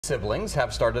Siblings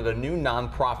have started a new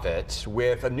nonprofit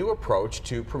with a new approach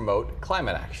to promote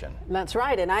climate action. That's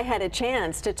right, and I had a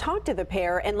chance to talk to the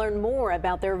pair and learn more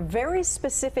about their very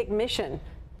specific mission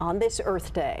on this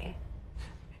Earth Day.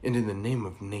 And in the name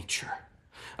of nature,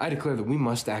 I declare that we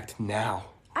must act now.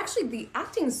 Actually, the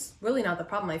acting's really not the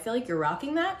problem. I feel like you're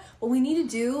rocking that. What we need to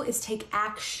do is take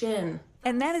action.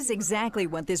 And that is exactly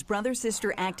what this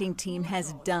brother-sister acting team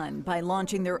has done by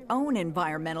launching their own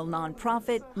environmental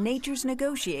nonprofit, Nature's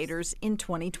Negotiators, in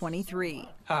 2023.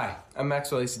 Hi, I'm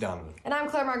Maxwell Lacey Donovan. And I'm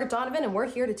Clare Margaret Donovan, and we're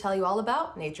here to tell you all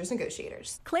about Nature's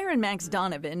Negotiators. Clare and Max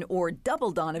Donovan, or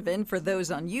Double Donovan for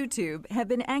those on YouTube, have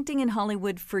been acting in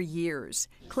Hollywood for years.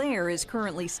 Clare is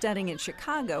currently studying in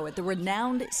Chicago at the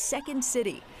renowned Second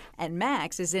City, and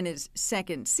Max is in his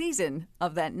second season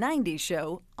of that 90s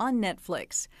show on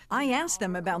Netflix. I asked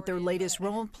them about their latest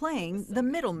role playing the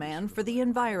middleman for the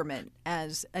environment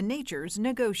as a nature's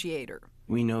negotiator.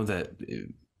 We know that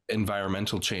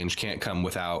environmental change can't come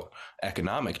without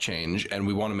economic change, and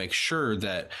we want to make sure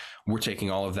that we're taking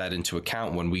all of that into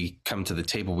account when we come to the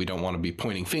table. We don't want to be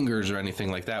pointing fingers or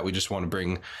anything like that. We just want to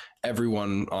bring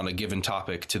everyone on a given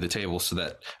topic to the table so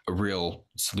that a real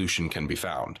solution can be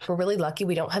found. We're really lucky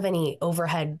we don't have any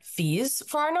overhead fees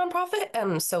for our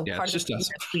nonprofit. So yeah, part it's of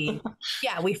just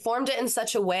us. we formed it in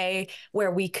such a way where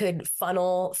we could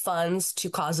funnel funds to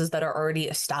causes that are already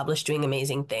established doing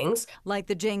amazing things. Like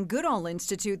the Jane Goodall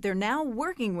Institute they're now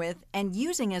working with and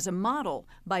using as a model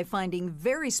by finding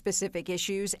very specific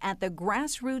issues at the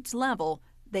grassroots level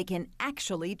they can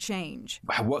actually change.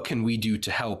 What can we do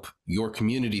to help your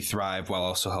community thrive while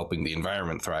also helping the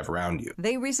environment thrive around you?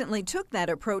 They recently took that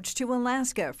approach to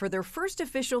Alaska for their first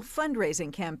official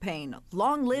fundraising campaign,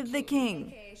 Long Live the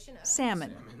King,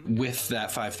 salmon. With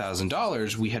that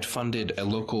 $5,000, we had funded a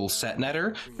local set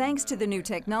netter. Thanks to the new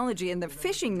technology and the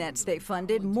fishing nets they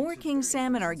funded, more king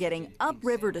salmon are getting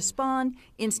upriver to spawn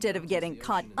instead of getting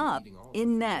caught up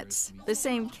in nets. The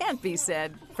same can't be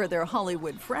said for their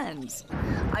Hollywood friends.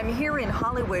 I'm here in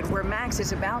Hollywood where Max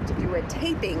is about to do a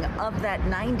taping of that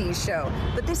 90s show.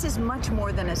 But this is much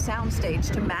more than a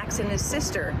soundstage to Max and his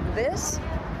sister. This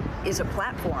is a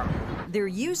platform. They're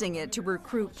using it to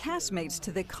recruit castmates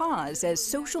to the cause as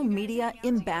social media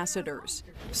ambassadors.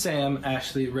 Sam,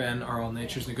 Ashley, Ren are all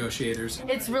Nature's Negotiators.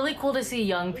 It's really cool to see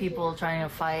young people trying to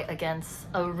fight against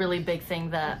a really big thing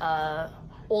that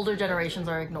older generations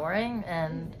are ignoring,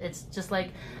 and it's just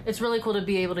like, it's really cool to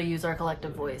be able to use our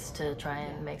collective voice to try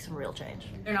and make some real change.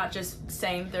 They're not just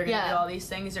saying they're gonna do all these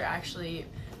things, there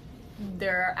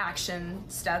are action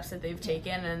steps that they've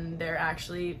taken, and they're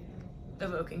actually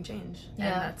evoking change, and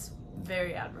that's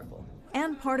very admirable.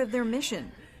 And part of their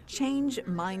mission, change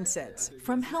mindsets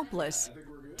from helpless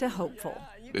to hopeful.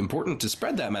 Important to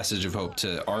spread that message of hope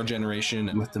to our generation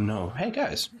and let them know, hey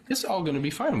guys, it's all going to be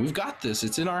fine. We've got this.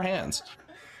 It's in our hands.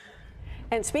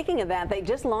 And speaking of that, they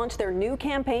just launched their new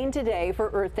campaign today for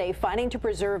Earth Day, fighting to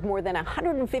preserve more than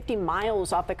 150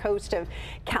 miles off the coast of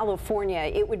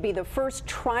California. It would be the first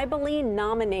tribally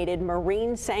nominated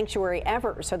marine sanctuary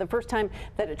ever. So the first time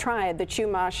that a tribe, the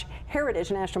Chumash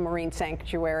Heritage National Marine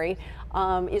Sanctuary,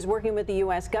 is working with the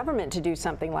U.S. government to do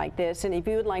something like this. And if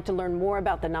you would like to learn more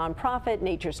about the nonprofit,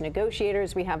 Nature's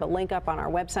Negotiators, we have a link up on our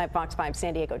website,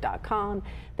 fox5sandiego.com.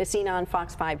 The Scene on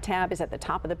Fox 5 tab is at the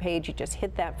top of the page. You just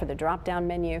hit that for the drop-down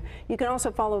menu. You can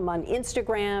also follow them on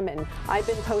Instagram, and I've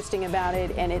been posting about it,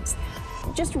 and it's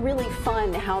just really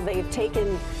fun how they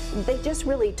just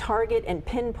really target and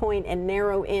pinpoint and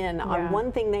narrow in on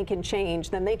one thing they can change.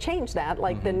 Then they change that,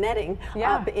 like the netting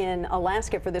up in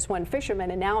Alaska for this one fisherman,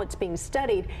 and now it's being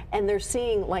studied, and they're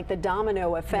seeing like the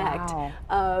domino effect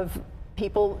of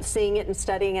people seeing it and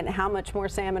studying it, and how much more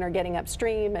salmon are getting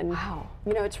upstream, and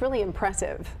you know, it's really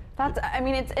impressive. That's, I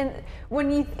mean, it's, and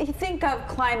when you think of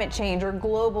climate change or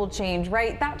global change,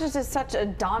 right, that just is such a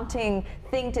daunting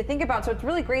thing to think about. So it's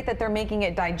really great that they're making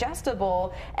it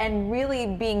digestible and really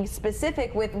being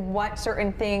specific with what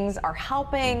certain things are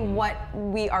helping, what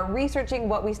we are researching,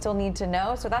 what we still need to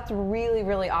know. So that's really,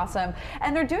 really awesome.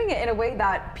 And they're doing it in a way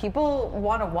that people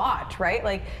want to watch, right?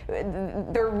 Like,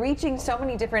 they're reaching so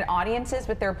many different audiences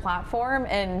with their platform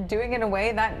and doing it in a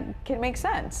way that can make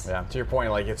sense. Yeah, to your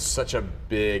point, like, it's such a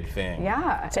big thing.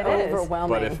 Yeah, it's overwhelming.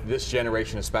 But if this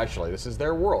generation especially, this is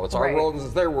their world. It's our world, this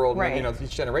is their world. And, you know,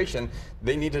 each generation,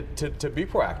 they need to be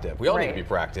proactive. We all need to be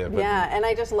proactive. Yeah, and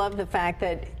I just love the fact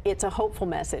that it's a hopeful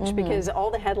message, because all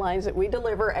the headlines that we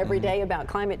deliver every day about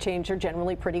climate change are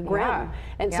generally pretty grim.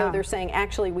 And so they're saying,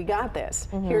 actually, we got this.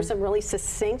 Here's some really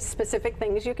succinct, specific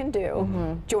things you can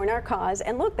do. Join our cause.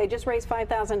 And look, they just raised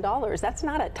 $5,000. That's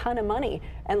not a ton of money.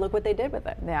 And look what they did with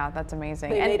it. Yeah, that's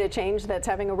amazing. They made a change that's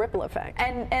having a ripple effect.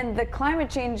 And And the climate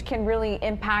change can really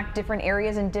impact different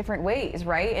areas in different ways,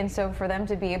 right? And so for them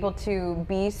to be able to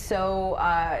be so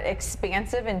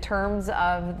expansive in terms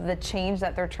of the change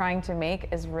that they're trying to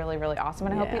make is really, really awesome.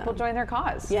 And I hope people join their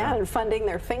cause. Yeah, and funding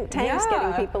their think tanks,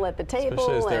 getting people at the table.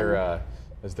 Especially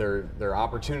as their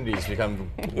opportunities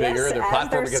become bigger, their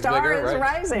platform gets bigger, right?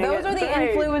 Rising. Those are the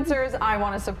influencers I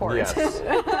want to support. Yes.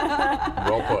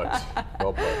 Well put.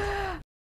 Well put.